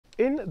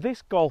In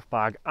this golf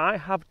bag, I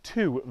have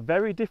two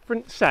very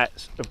different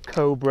sets of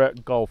Cobra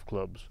golf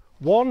clubs.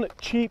 One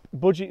cheap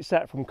budget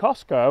set from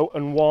Costco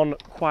and one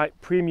quite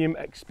premium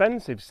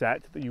expensive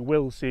set that you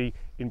will see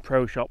in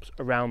pro shops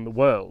around the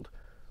world.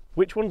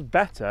 Which one's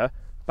better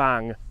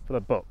bang for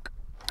the buck?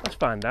 Let's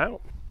find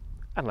out,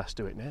 and let's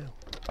do it now.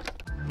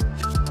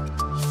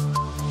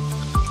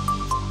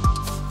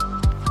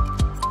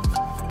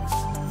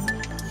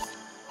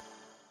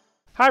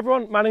 Hi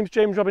everyone, my name's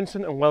James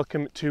Robinson and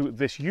welcome to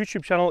this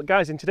YouTube channel.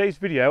 Guys, in today's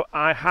video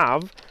I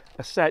have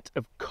a set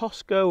of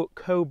COSTCO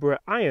Cobra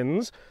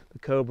Irons, the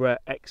Cobra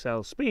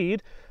XL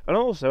Speed, and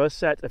also a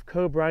set of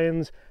Cobra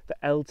Irons, the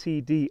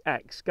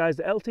LTDx. Guys,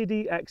 the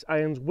LTDx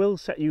irons will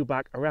set you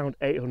back around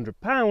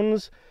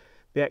 £800.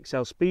 The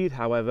XL Speed,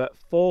 however,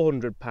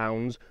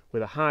 £400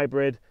 with a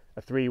hybrid,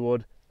 a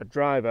 3-wood, a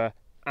driver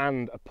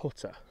and a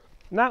putter.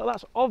 Now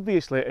that's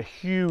obviously a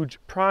huge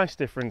price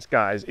difference,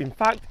 guys. In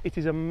fact, it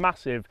is a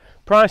massive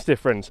price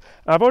difference.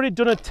 I've already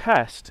done a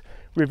test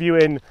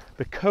reviewing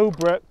the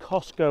Cobra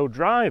COSTCO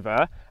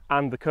driver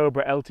and the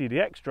Cobra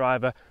LTDx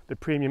driver, the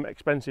premium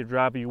expensive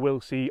driver you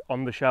will see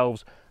on the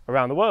shelves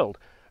around the world.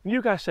 And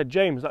you guys said,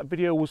 James, that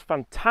video was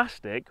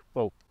fantastic.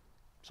 Well,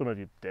 some of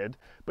you did,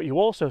 but you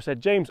also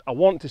said, James, I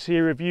want to see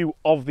a review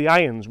of the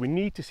irons. We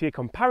need to see a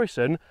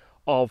comparison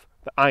of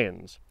the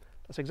irons.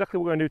 That's exactly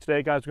what we're going to do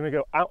today, guys. We're going to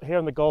go out here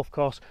on the golf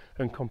course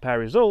and compare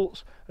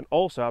results, and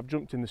also I've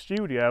jumped in the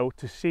studio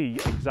to see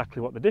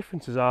exactly what the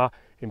differences are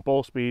in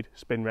ball speed,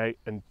 spin rate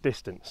and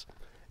distance.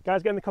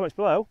 Guys, get in the comments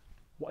below,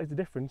 what is the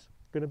difference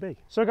going to be?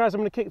 So guys,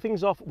 I'm going to kick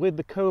things off with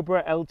the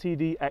Cobra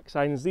LTDx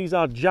irons. These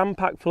are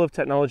jam-packed full of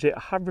technology. I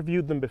have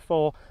reviewed them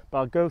before, but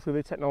I'll go through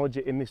the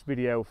technology in this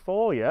video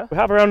for you. We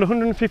have around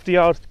 150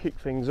 yards to kick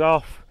things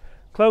off,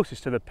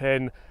 closest to the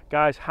pin.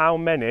 Guys, how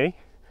many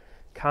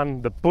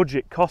can the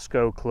budget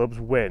Costco clubs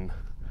win?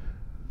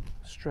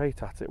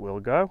 Straight at it we'll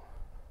go.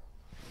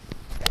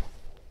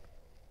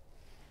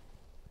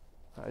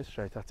 That is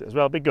straight at it as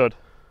well, be good.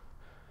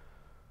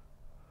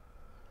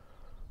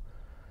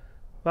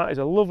 That is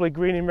a lovely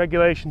green in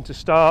regulation to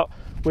start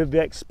with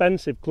the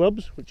expensive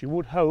clubs, which you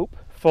would hope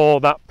for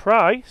that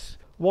price.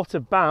 What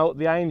about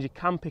the irons you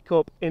can pick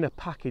up in a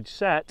package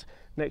set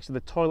next to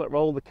the toilet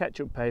roll, the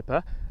ketchup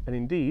paper, and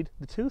indeed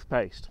the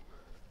toothpaste?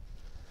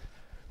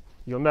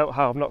 You'll note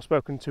how I've not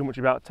spoken too much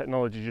about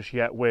technology just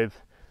yet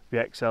with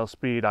the XL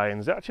Speed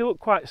irons. They actually look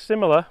quite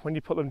similar when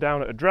you put them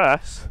down at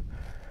address,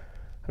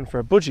 and for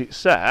a budget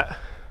set,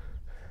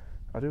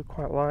 I do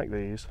quite like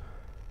these.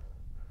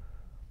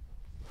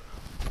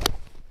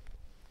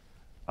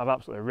 I've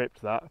absolutely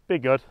ripped that. Be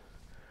good.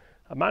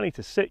 I might need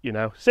to sit, you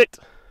know. Sit!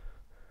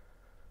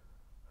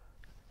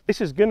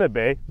 This is going to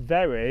be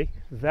very,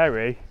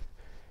 very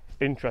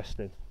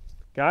interesting.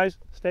 Guys,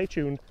 stay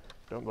tuned.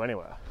 Don't go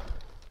anywhere.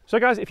 So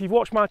guys, if you've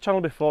watched my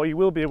channel before, you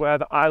will be aware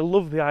that I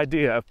love the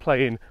idea of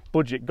playing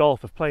budget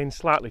golf, of playing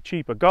slightly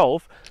cheaper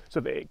golf, so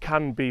that it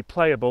can be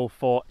playable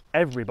for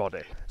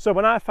everybody. So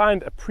when I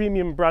find a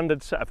premium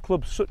branded set of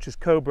clubs such as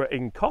Cobra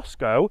in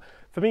Costco,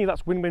 for me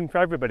that's win-win for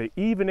everybody,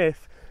 even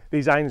if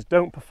these irons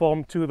don't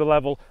perform to the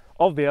level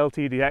of the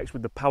LTDx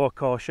with the power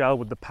core shell,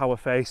 with the power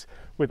face,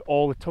 with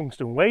all the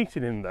tungsten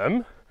weighting in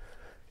them.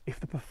 If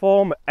they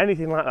perform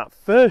anything like that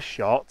first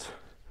shot,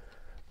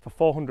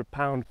 for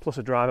 £400 plus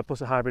a driver, plus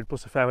a hybrid,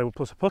 plus a fairway,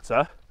 plus a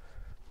putter,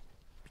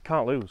 you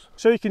can't lose.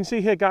 So you can see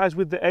here, guys,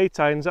 with the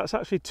 8 irons, that's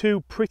actually two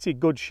pretty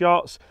good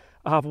shots.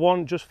 I have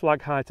one just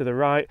flag high to the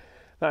right.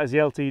 That is the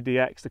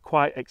LTDx, the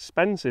quite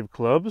expensive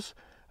clubs.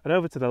 And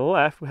over to the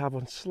left, we have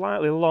one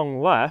slightly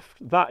long left.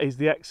 That is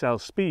the XL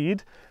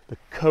Speed, the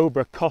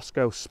Cobra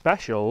COSTCO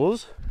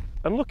Specials.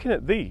 And looking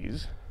at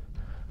these,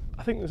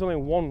 I think there's only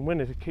one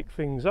winner to kick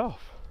things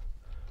off.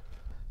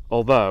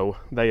 Although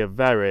they are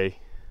very,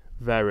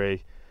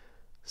 very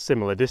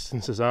similar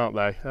distances, aren't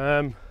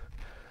they?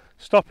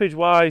 Stoppage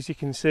wise, you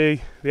can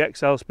see the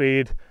XL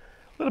Speed, a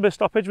little bit of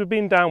stoppage. We've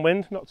been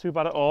downwind, not too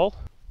bad at all.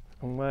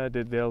 And where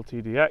did the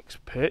LTDx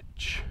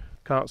pitch?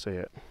 Can't see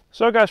it.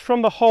 So guys,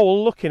 from the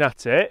hole looking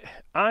at it,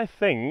 I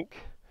think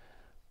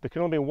there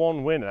can only be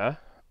one winner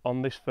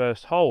on this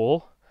first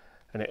hole,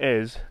 and it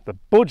is the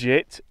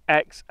budget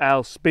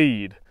XL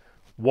Speed.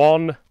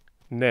 1-0.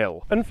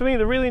 And for me,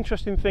 the really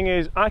interesting thing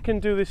is I can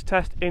do this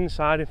test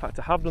inside. In fact,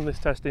 I have done this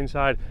test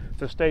inside,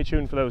 so stay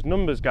tuned for those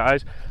numbers,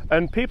 guys.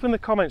 And people in the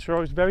comments are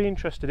always very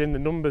interested in the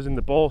numbers and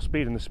the ball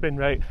speed and the spin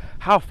rate.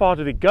 How far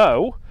do they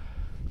go?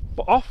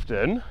 But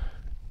often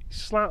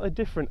it's slightly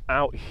different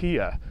out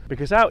here,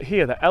 because out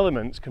here the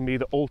elements can be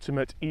the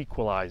ultimate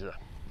equalizer.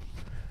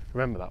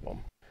 Remember that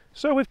one.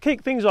 So we've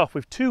kicked things off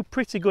with two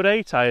pretty good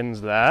 8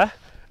 irons there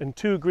and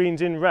 2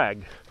 greens in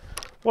reg.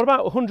 What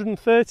about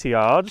 130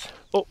 yards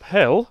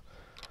uphill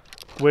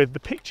with the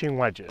pitching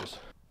wedges?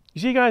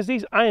 You see, guys,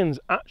 these irons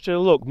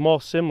actually look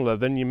more similar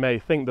than you may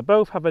think. They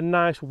both have a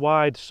nice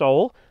wide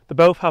sole. They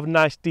both have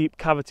nice deep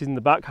cavities in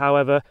the back.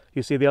 However,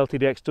 you see the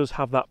LTDx does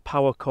have that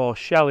power core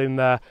shell in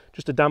there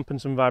just to dampen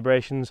some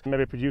vibrations,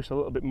 maybe produce a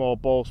little bit more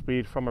ball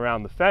speed from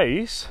around the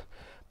face.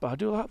 But I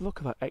do like the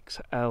look of that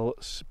XL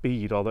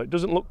Speed, although it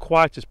doesn't look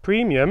quite as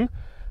premium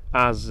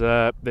as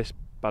this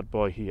bad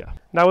boy here.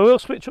 Now we will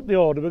switch up the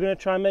order. We're going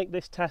to try and make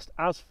this test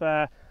as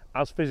fair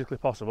as physically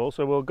possible.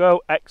 So we'll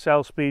go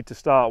XL speed to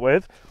start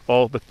with,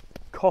 or the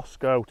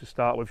COSTCO to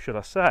start with, should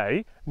I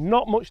say.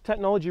 Not much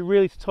technology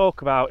really to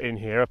talk about in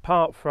here,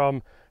 apart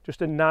from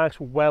just a nice,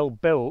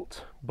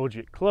 well-built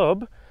budget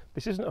club.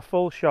 This isn't a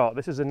full shot.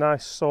 This is a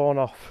nice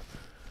sawn-off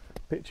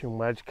pitching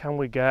wedge. Can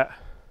we get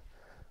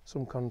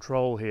some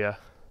control here?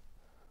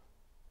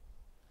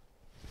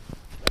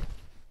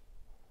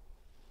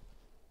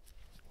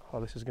 Oh,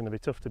 this is going to be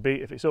tough to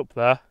beat if it's up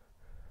there,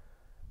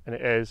 and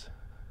it is.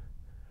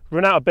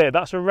 Run out a bit.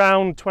 That's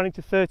around 20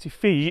 to 30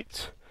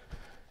 feet.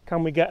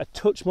 Can we get a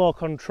touch more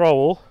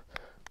control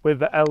with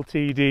the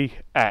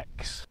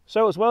LTDx?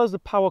 So as well as the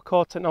power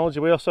core technology,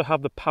 we also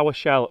have the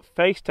PowerShell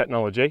face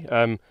technology.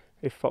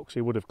 If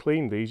Foxy would have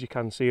cleaned these, you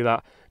can see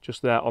that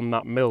just there on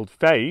that milled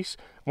face.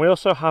 And we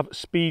also have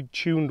speed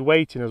tuned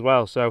weighting as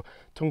well, so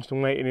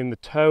tungsten weighting in the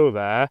toe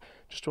there,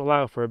 just to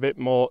allow for a bit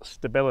more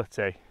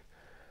stability.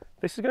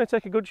 This is going to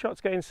take a good shot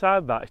to get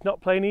inside that. It's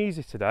not playing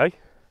easy today.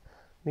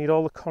 Need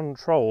all the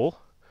control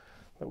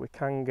that we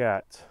can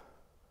get.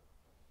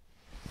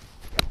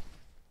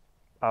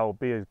 I'll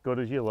be as good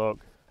as you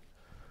look.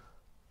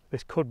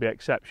 This could be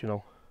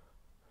exceptional.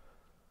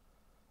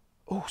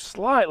 Oh,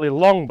 slightly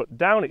long, but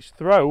down its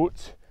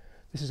throat.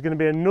 This is going to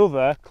be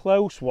another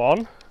close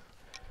one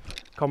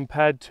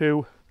compared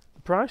to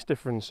the price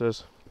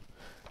differences.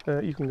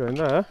 You can go in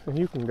there, and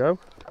you can go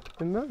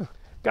in there.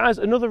 Guys,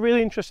 another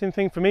really interesting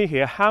thing for me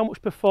here, how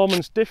much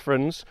performance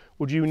difference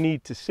would you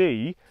need to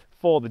see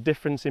for the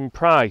difference in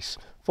price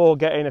for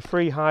getting a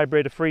free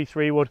hybrid, a free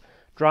 3-wood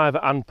driver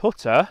and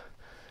putter,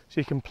 so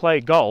you can play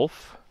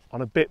golf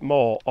on a bit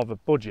more of a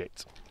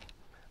budget?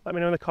 Let me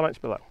know in the comments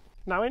below.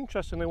 Now,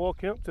 interestingly,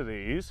 walking up to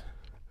these,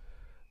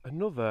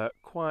 another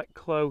quite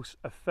close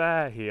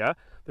affair here.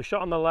 The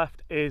shot on the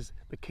left is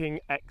the King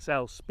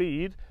XL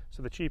Speed,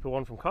 so the cheaper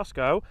one from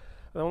COSTCO,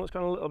 and the one that's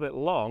gone a little bit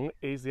long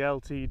is the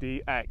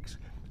LTDx.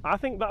 I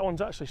think that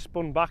one's actually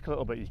spun back a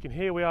little bit. You can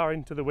hear we are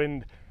into the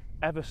wind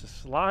ever so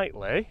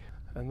slightly,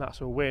 and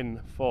that's a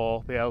win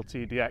for the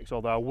LTDx,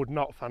 although I would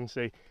not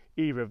fancy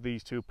either of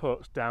these two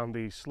putts down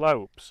these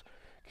slopes.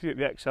 You can see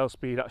that the XL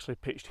Speed actually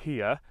pitched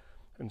here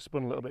and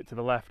spun a little bit to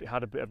the left. It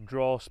had a bit of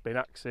draw spin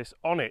axis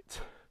on it.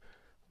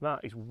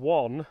 That is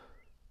 1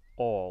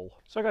 all.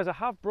 So guys, I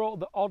have brought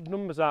the odd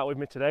numbers out with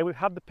me today. We've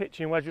had the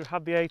pitching wedge, we've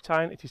had the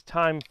 8-iron. It is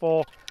time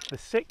for the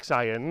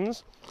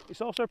 6-irons.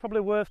 It's also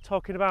probably worth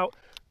talking about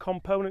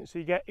components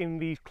you get in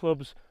these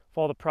clubs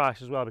for the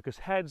price as well, because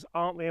heads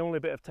aren't the only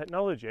bit of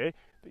technology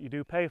that you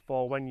do pay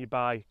for when you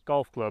buy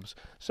golf clubs.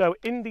 So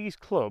in these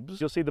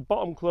clubs, you'll see the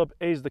bottom club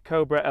is the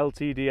Cobra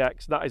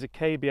LTDx. That is a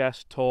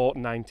KBS Tour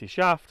 90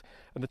 shaft,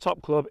 and the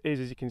top club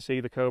is, as you can see,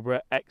 the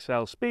Cobra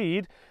XL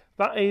Speed.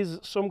 That is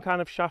some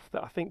kind of shaft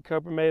that I think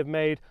Cobra may have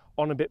made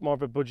on a bit more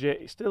of a budget.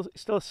 It's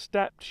still a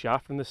stepped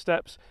shaft, and the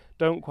steps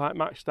don't quite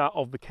match that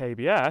of the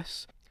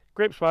KBS.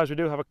 Grips wise, we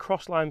do have a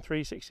Crossline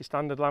 360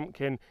 standard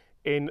lambkin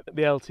in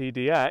the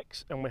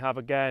LTDx, and we have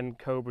again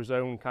Cobra's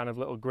own kind of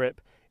little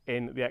grip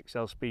in the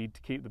XL Speed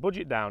to keep the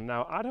budget down.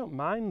 Now, I don't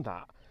mind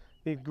that.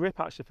 The grip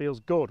actually feels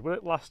good. Will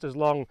it last as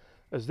long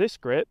as this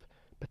grip?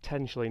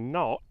 Potentially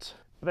not.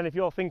 But then if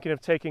you're thinking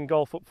of taking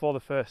golf up for the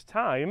first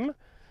time,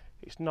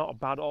 it's not a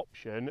bad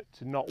option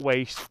to not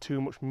waste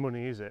too much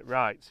money, is it?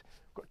 Right,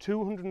 we've got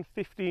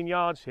 215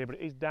 yards here, but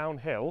it is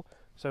downhill,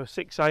 so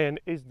 6-iron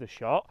is the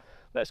shot.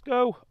 Let's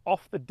go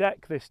off the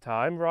deck this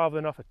time rather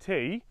than off a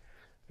tee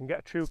and get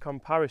a true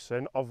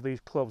comparison of these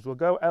clubs. We'll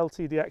go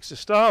LTDx to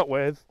start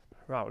with.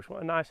 Right, we just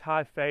want a nice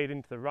high fade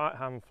into the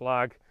right-hand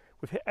flag.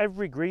 We've hit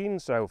every green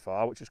so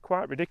far, which is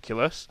quite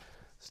ridiculous.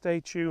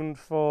 Stay tuned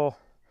for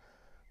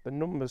the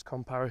numbers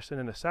comparison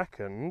in a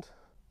second.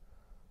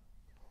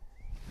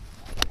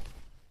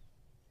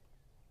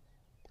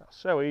 That's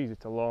so easy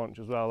to launch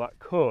as well. That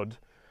could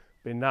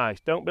be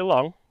nice. Don't be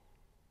long.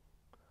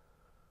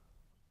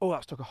 Oh,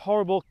 that's took a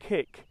horrible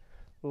kick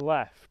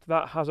left.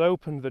 That has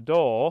opened the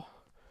door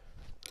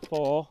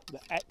for the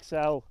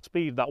XL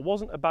Speed. That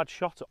wasn't a bad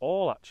shot at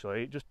all,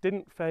 actually. It just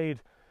didn't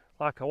fade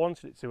like I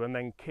wanted it to and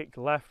then kicked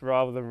left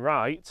rather than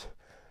right.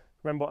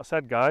 Remember what I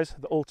said, guys,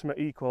 the ultimate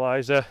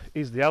equaliser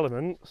is the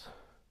elements.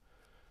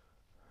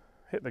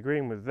 Hit the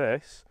green with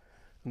this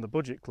and the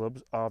budget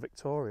clubs are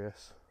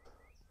victorious.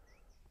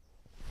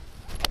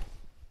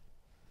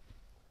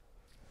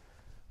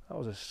 That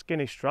was a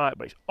skinny strike,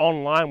 but it's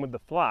on line with the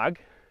flag.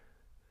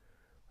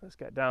 Let's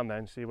get down there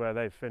and see where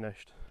they've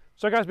finished.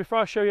 So guys, before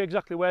I show you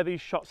exactly where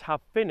these shots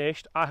have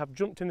finished, I have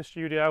jumped in the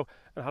studio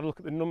and had a look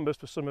at the numbers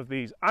for some of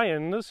these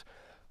irons.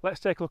 Let's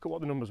take a look at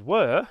what the numbers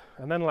were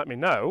and then let me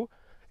know,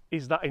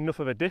 is that enough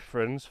of a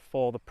difference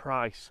for the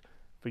price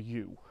for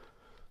you?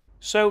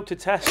 So to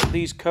test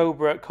these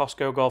Cobra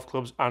COSTCO golf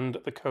clubs and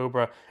the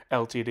Cobra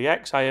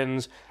LTDx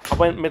irons, I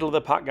went middle of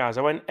the pack, guys.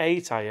 I went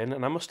 8-iron,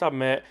 and I must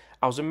admit,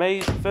 I was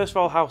amazed, first of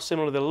all, how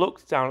similar they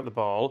looked down at the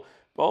ball,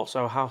 but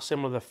also how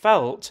similar they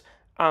felt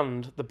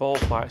and the ball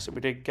flights that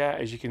we did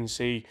get. As you can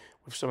see,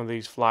 with some of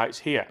these flights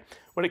here.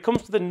 When it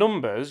comes to the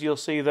numbers, you'll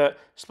see that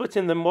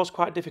splitting them was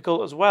quite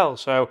difficult as well.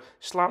 So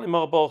slightly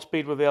more ball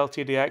speed with the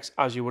LTDx,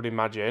 as you would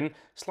imagine,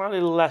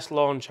 slightly less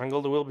launch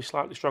angle, there will be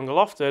slightly stronger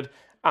lofted,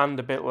 and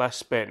a bit less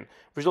spin,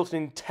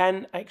 resulting in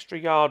 10 extra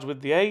yards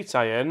with the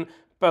 8-iron,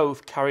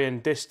 both carrying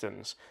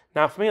distance.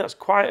 Now for me that's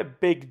quite a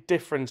big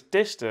difference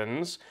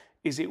distance.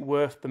 Is it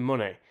worth the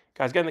money?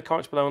 Guys, get in the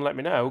comments below and let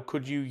me know,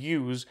 could you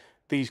use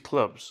these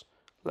clubs?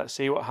 Let's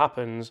see what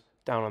happens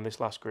down on this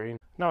last green.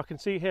 Now I can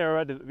see here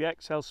already that the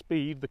XL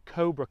Speed, the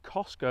Cobra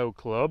COSTCO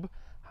club,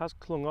 has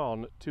clung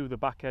on to the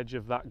back edge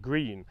of that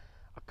green.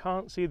 I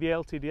can't see the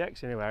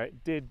LTDx anywhere.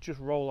 It did just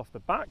roll off the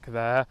back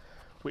there,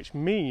 which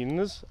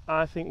means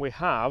I think we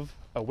have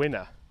a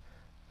winner.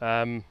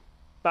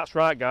 That's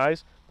right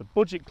guys, the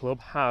budget club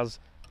has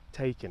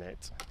taken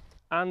it.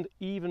 And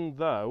even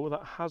though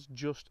that has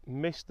just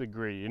missed the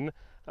green,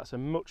 that's a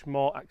much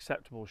more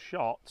acceptable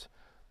shot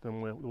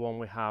than the one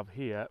we have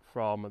here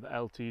from the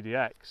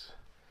LTDx.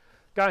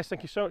 Guys,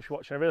 thank you so much for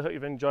watching. I really hope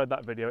you've enjoyed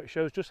that video. It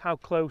shows just how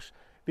close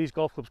these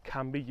golf clubs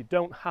can be. You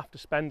don't have to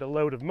spend a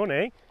load of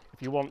money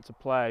if you want to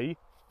play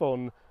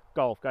fun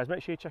golf. Guys,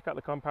 make sure you check out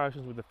the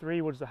comparisons with the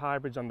 3-woods, the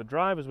hybrids and the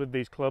drivers with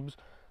these clubs.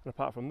 And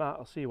apart from that,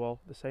 I'll see you all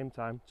at the same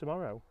time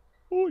tomorrow.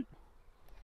 Oi!